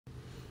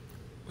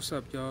What's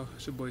up, y'all?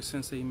 It's your boy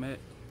Sensei Matt,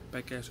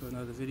 back at you with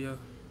another video.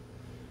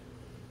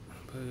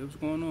 But what's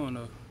going on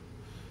though?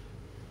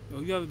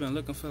 Yo, you ever been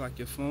looking for like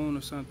your phone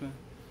or something,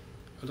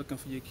 or looking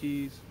for your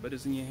keys, but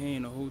it's in your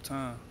hand the whole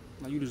time?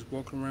 Like you just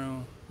walk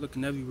around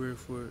looking everywhere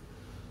for it,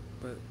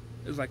 but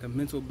it's like a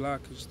mental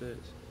blockage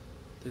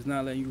that's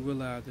not letting you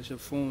realize that your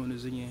phone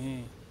is in your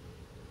hand.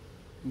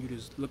 And you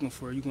just looking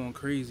for it. You going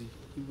crazy.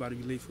 You about to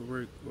be late for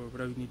work or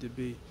whatever you need to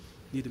be.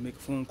 You need to make a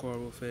phone call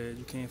real fast.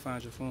 You can't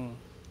find your phone.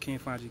 Can't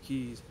find your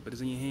keys, but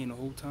it's in your hand the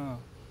whole time.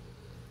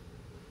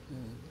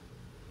 And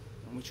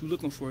what you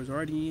looking for is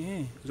already in your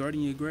hand. It's already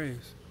in your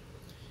grasp.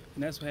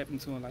 And that's what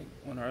happens to like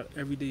on our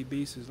everyday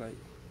basis. Like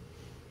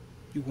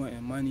you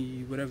wanting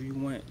money, whatever you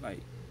want. Like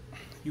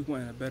you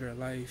want a better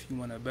life. You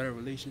want a better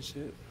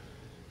relationship.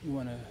 You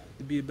want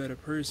to be a better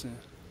person.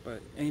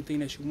 But anything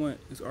that you want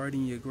is already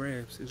in your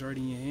grasp. It's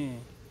already in your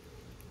hand.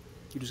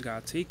 You just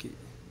gotta take it.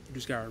 You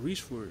just gotta reach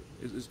for it.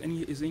 It's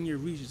in your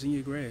reach. It's in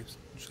your grasp.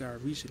 You just gotta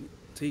reach it,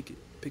 take it,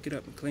 pick it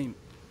up, and claim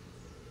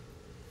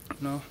it.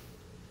 You know,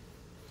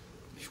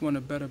 if you want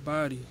a better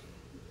body,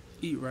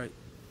 eat right,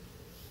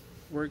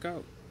 work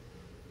out,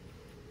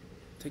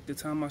 take the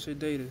time out your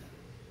day to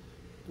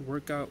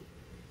work out,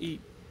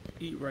 eat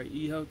right,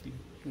 eat healthy.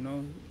 You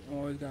know, you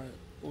always gotta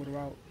order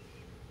out,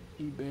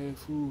 eat bad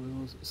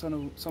food.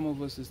 Some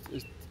of us is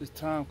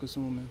time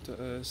consuming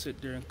to sit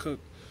there and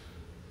cook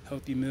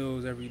healthy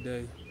meals every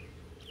day.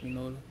 You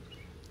know,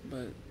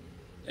 but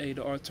hey,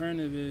 the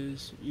alternative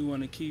is you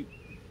want to keep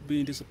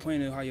being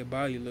disappointed in how your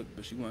body look,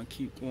 but you want to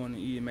keep going and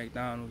eating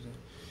McDonald's and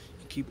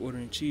keep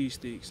ordering cheese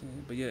steaks,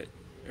 but yet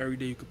every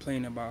day you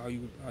complain about how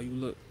you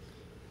look,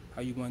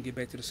 how you want to get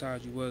back to the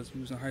size you was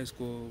in high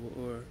school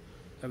or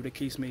whatever the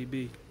case may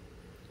be.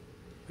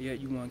 But yet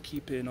you want to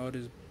keep hitting all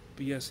this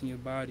BS in your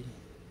body,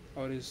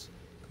 all this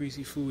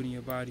greasy food in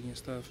your body and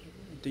stuff.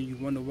 And then you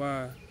wonder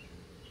why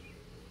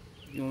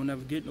you don't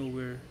never get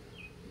nowhere.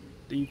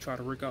 Then you try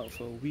to work out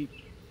for a week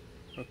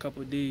or a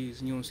couple of days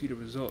and you don't see the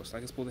results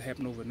like it's supposed to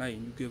happen overnight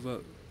and you give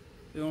up.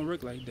 It don't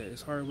work like that.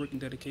 It's hard work and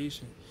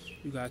dedication.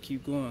 You gotta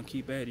keep going,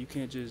 keep at it. You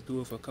can't just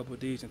do it for a couple of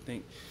days and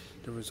think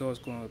the results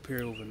gonna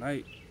appear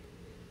overnight.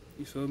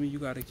 You feel me? You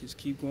gotta just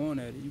keep going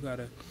at it. You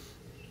gotta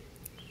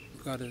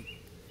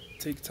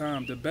take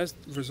time. The best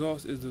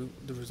results is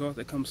the result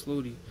that comes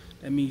slowly.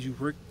 That means you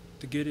work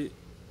to get it,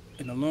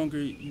 and the longer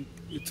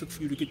it took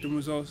for you to get the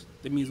results,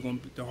 that means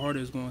the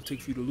harder it's gonna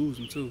take for you to lose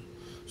them too.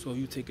 So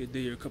you take a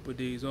day or a couple of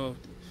days off,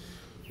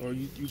 or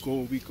you go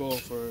a week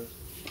off or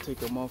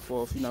take a month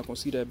off, you're not gonna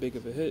see that big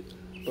of a hit.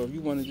 But if you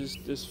want to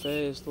just this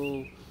fast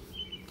little,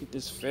 get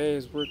this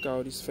fast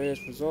workout, these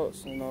fast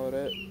results and all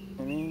that,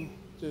 I mean,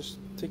 just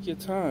take your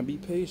time, be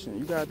patient.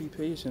 You gotta be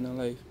patient in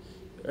life.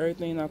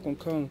 Everything not gonna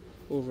come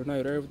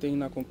overnight, everything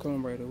not gonna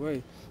come right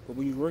away. But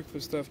when you work for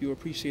stuff, you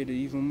appreciate it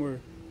even more.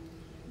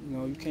 You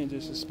know, you can't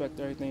just expect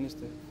everything just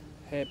to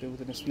happen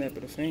within a snap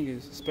of the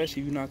fingers,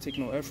 especially if you're not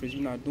taking no efforts,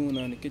 you're not doing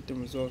nothing to get the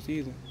results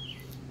either.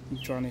 You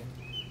trying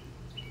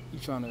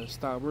to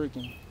stop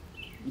working.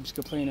 You just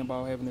complaining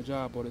about having a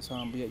job all the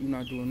time, but yet you're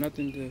not doing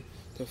nothing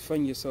to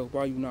fund yourself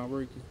while you're not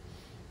working.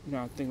 You're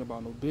not thinking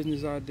about no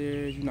business out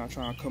there. You're not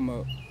trying to come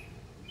up.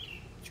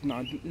 You're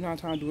not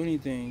trying to do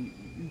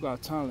anything. You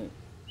got talent.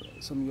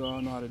 Some of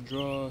y'all know how to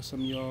draw. Some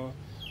of y'all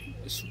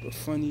it's super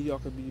funny. Y'all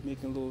could be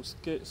making little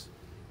skits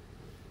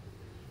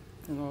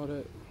and all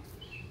that.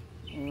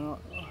 You know,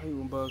 I hate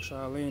when bugs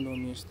try to land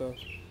on me and stuff.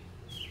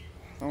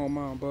 I don't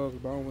mind bugs,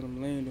 but I don't want them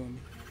to land on me.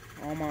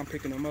 I don't mind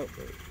picking them up,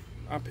 but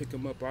I pick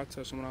them up or I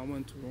touch them when I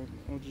want to.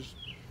 I don't just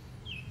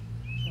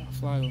try to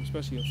fly them,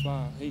 especially a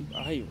fly.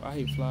 I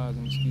hate flies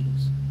and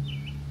mosquitoes.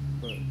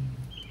 But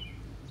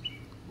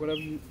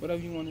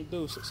whatever you want to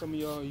do. So some of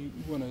y'all you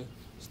want to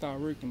start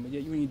working, but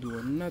yet you ain't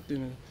doing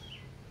nothing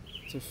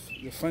to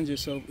fund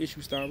yourself if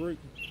you start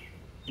working.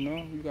 You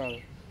know, you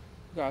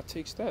gotta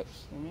take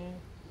steps. I mean,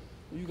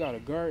 you got a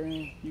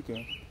garden, you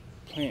can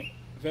plant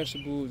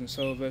vegetables and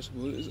sell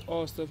vegetables. It's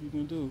all stuff you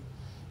can do.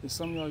 And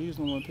some of y'all just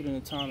don't want to put in the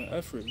time and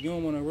effort. You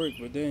don't want to work,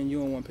 but then you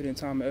don't want to put in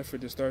time and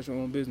effort to start your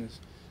own business.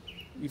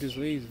 You just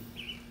lazy.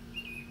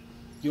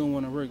 You don't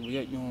want to work, but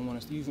yet you don't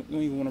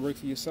even want to work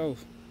for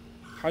yourself.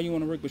 How you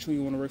want to work, but you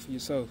don't want to work for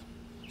yourself?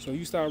 So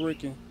you start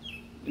working,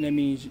 and that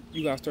means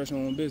you got to start your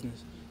own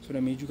business. So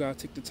that means you got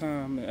to take the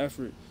time and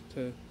effort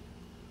to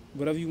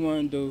whatever you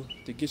want to do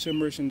to get your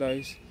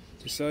merchandise,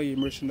 to sell your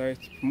merchandise,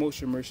 to promote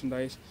your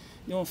merchandise.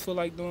 You don't feel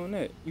like doing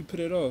that. You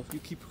put it off. You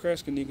keep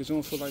procrastinating because you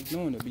don't feel like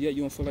doing it, but yet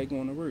you don't feel like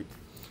going to work.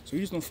 So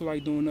you just don't feel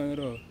like doing nothing at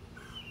all.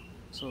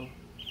 So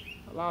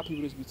a lot of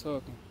people just be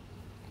talking,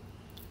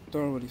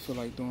 don't really feel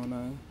like doing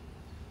nothing.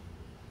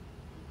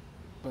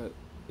 But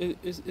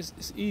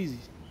it's easy,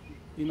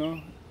 you know.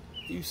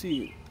 You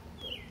see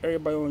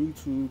everybody on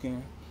YouTube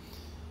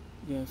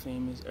getting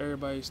famous.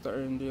 Everybody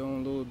starting their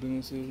own little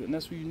businesses, and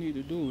that's what you need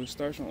to do is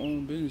start your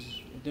own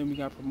business. And then we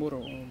gotta promote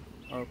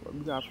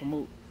we gotta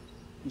promote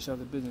each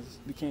other's business.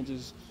 We can't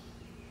just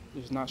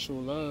not show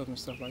love and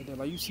stuff like that.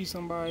 Like you see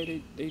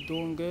somebody they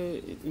doing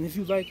good, and if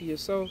you like it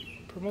yourself,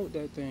 promote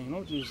that thing.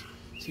 Don't just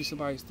see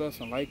somebody's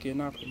stuff and like it and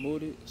not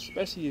promote it,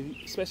 especially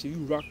if you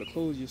rock the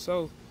clothes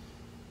yourself,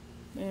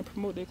 man,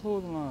 promote their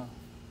clothing line.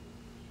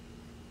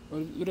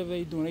 Whatever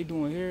they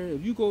doing hair.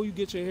 If you go, you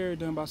get your hair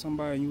done by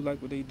somebody and you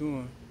like what they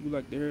doing, you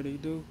like the hair they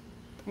do,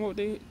 promote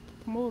them.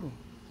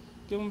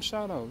 Give them a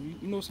shout out.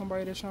 You know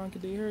somebody that's trying to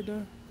get their hair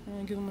done,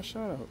 man, give them a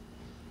shout out.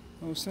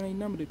 Send a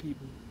number to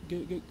people.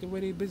 Get away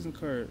their business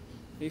card,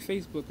 their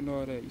Facebook and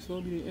all that. You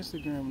feel me? Their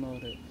Instagram and all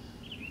that.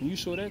 When you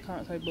show that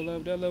type of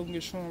love, that love will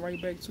get shown right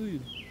back to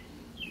you.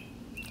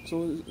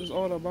 So it's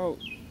all about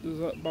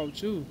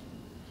you.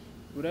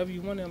 Whatever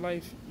you want in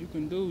life, you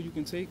can do. You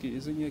can take it.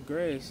 It's in your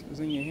grasp. It's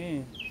in your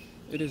hand.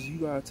 It is, you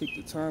gotta take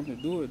the time to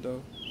do it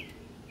though.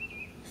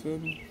 You feel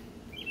me?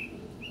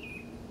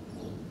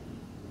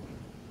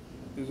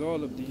 It's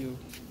all up to you.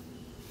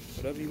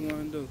 Whatever you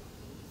wanna do.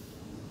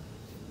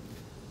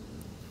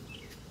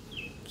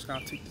 Just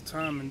gotta take the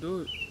time and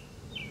do it.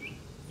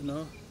 You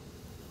know?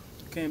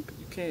 You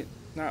can't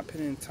not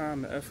put in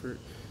time and effort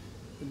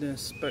and then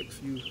expect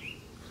for you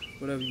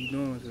whatever you're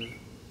doing to.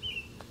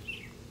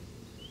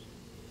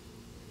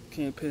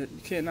 You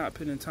can't not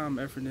put in time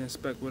and effort and then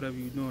expect whatever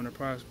you're doing to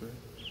prosper.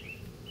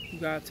 You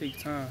gotta take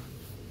time.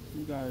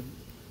 You gotta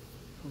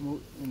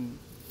promote and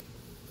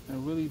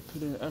really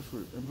put in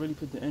effort and really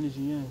put the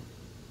energy in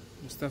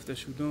the stuff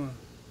that you're doing.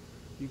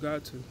 You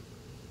got to.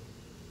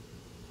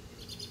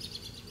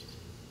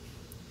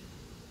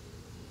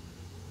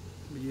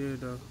 But yeah,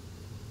 though,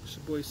 it's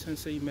your boy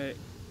Sensei Mac.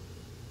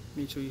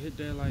 Make sure you hit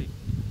that like,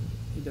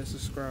 hit that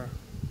subscribe.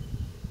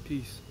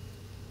 Peace.